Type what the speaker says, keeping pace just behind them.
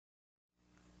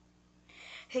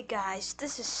Hey guys,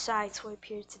 this is Sideswipe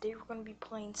here. Today we're gonna be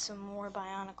playing some more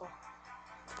Bionicle.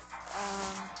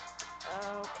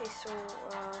 Okay, let's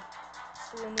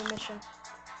do a new mission.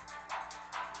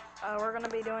 We're gonna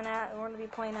be doing that, and we're gonna be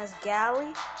playing as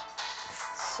Gahli.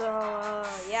 So,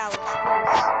 yeah, let's do this.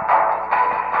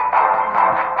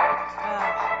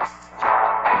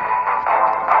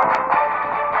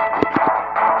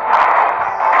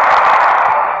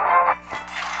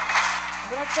 I'm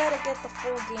gonna try to get the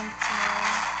full game tomorrow.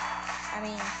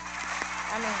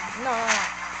 No.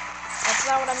 That's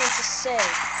not what I meant to say.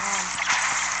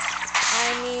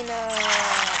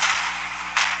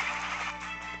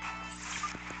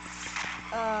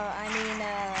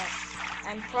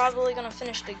 I'm probably gonna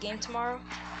finish the game tomorrow.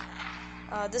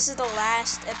 This is the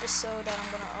last episode that I'm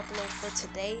gonna upload for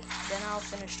today. Then I'll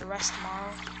finish the rest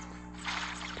tomorrow.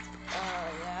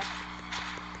 Yeah.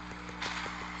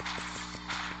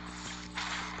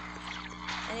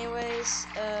 Anyways,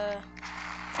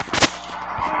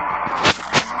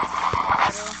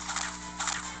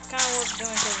 kind of worth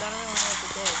doing because I don't really know what to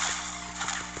do.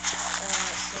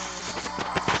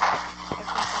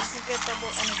 I can get double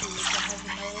energy, which I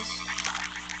haven't noticed.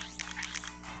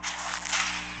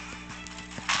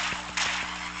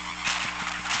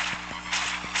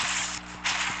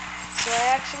 So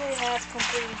I actually have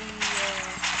completed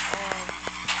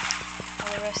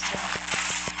all the rest of them.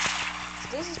 So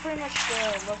this is pretty much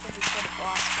the level before the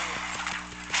boss fight.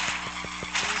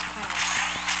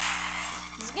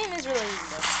 This game is really easy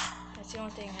though. That's the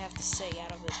only thing I have to say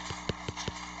out of it.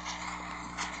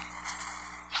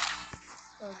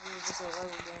 Oh dude, this is a level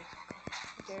game.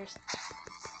 Who cares?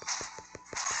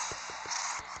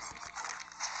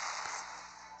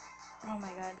 Oh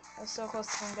my god, I was so close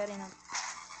to getting him.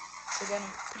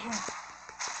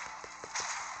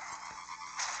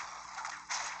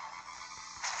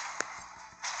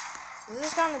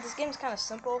 This game is kind of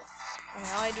simple. I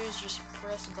mean, all I do is just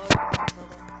press a button until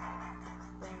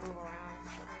they move around.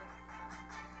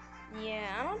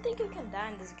 Yeah, I don't think you can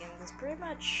die in this game. It's pretty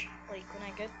much like when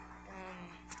I get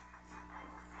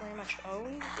pretty much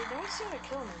owned, they don't seem to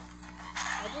kill me.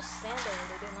 I just stand there and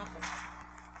they do nothing.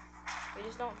 They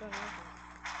just don't do nothing.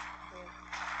 Yeah.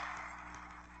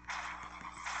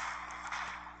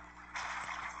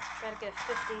 Gotta get a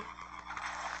 50.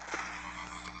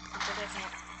 Because I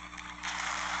can't.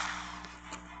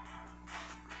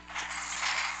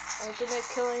 Ultimate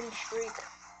killing streak.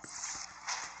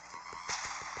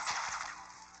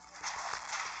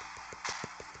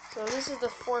 So this is the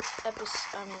 4th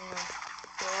episode,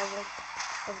 the level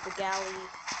of the Gahli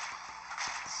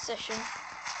session.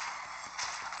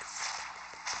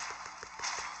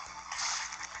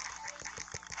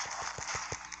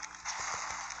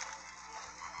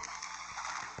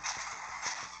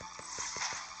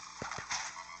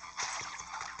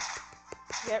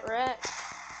 Get wrecked.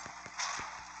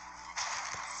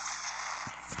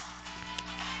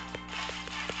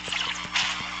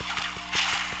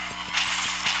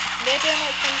 Maybe I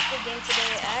might finish the game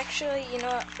today. Actually, you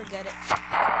know what? Forget it.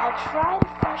 I'll try to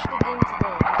finish the game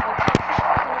today. If I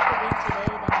can't finish the game today,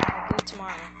 then I'll do it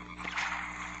tomorrow.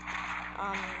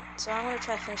 So I'm gonna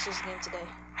try to finish this game today.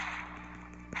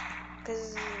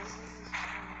 Cause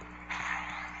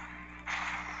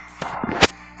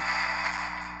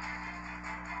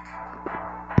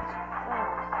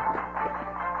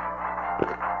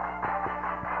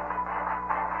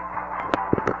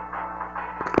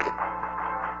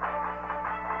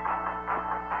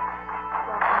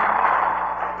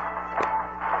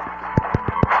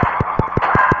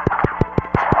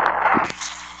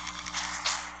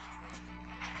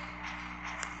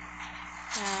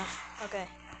okay.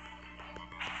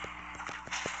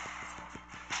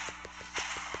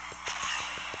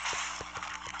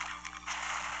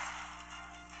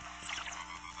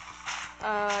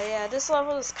 Yeah, this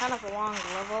level is kind of a long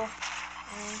level. It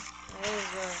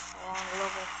is a long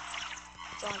level.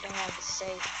 That's the only thing I have to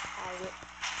say out of it.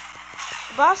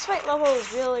 The boss fight level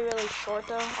is really short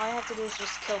though. All you have to do is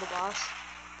just kill the boss.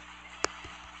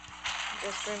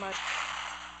 That's pretty much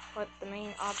what the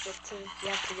main object is you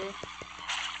have to do.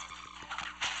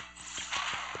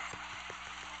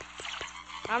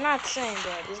 I'm not saying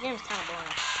that this game's kind of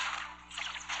boring.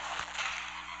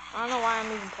 I don't know why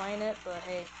I'm even playing it, but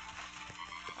hey,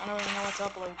 I don't even know what to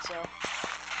upload, so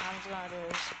I'm just gonna do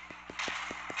this.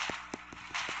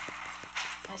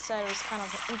 I said it was kind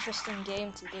of an interesting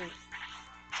game to do.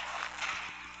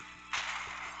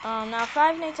 Now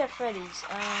Five Nights at Freddy's.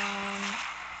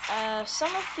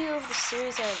 Some of few of the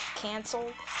series have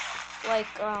canceled. Like,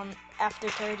 after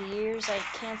 30 years, I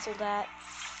canceled that.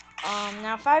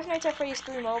 Now Five Nights at Freddy's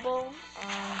 3 Mobile,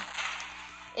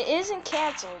 It isn't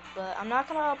canceled, but I'm not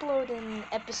gonna upload an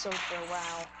episode for a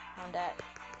while on that.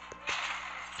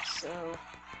 So,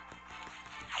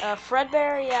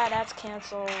 Fredbear, yeah, that's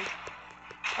canceled.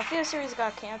 A few series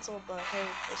got canceled, but hey,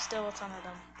 there's still a ton of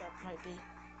them that might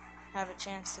have a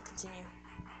chance to continue.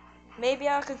 Maybe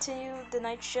I'll continue the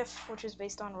night shift, which is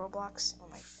based on Roblox. Oh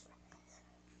my.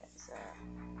 That's,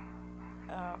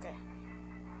 okay.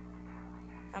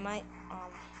 I might.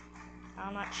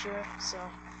 I'm not sure, so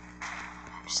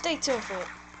stay tuned for it.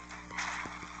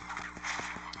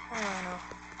 I don't know.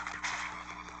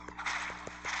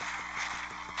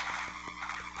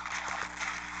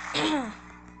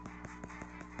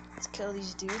 Let's kill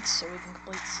these dudes so we can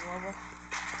complete this level.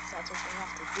 That's what we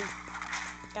have to do.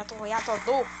 That's what we have to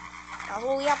do. That's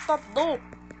what we have to do.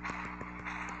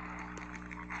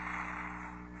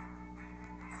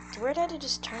 It's weird that it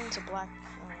just turned to black.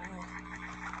 I don't know.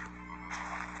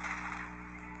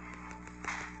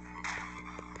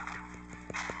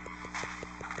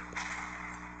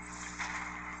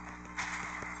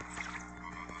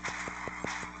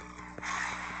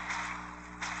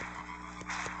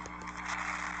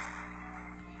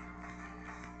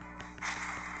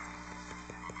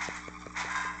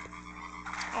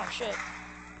 Oh shit.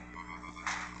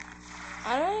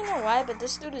 I don't even know why, but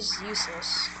this dude is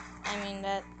useless. I mean,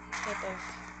 that type of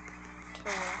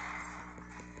tool.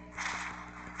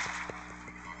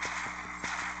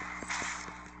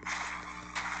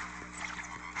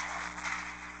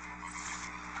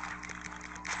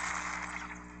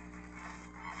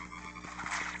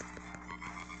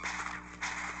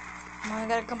 I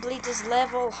gotta complete this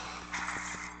level.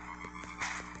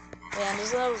 Man,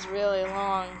 this level's really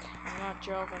long. I'm not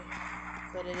joking,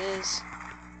 but it is.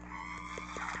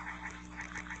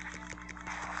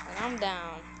 And I'm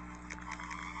down.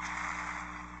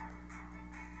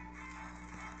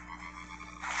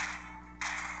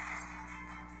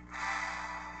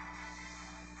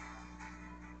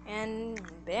 And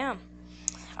bam.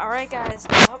 Alright guys,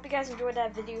 I hope you guys enjoyed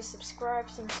that video. Subscribe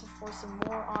for some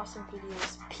more awesome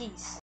videos. Peace.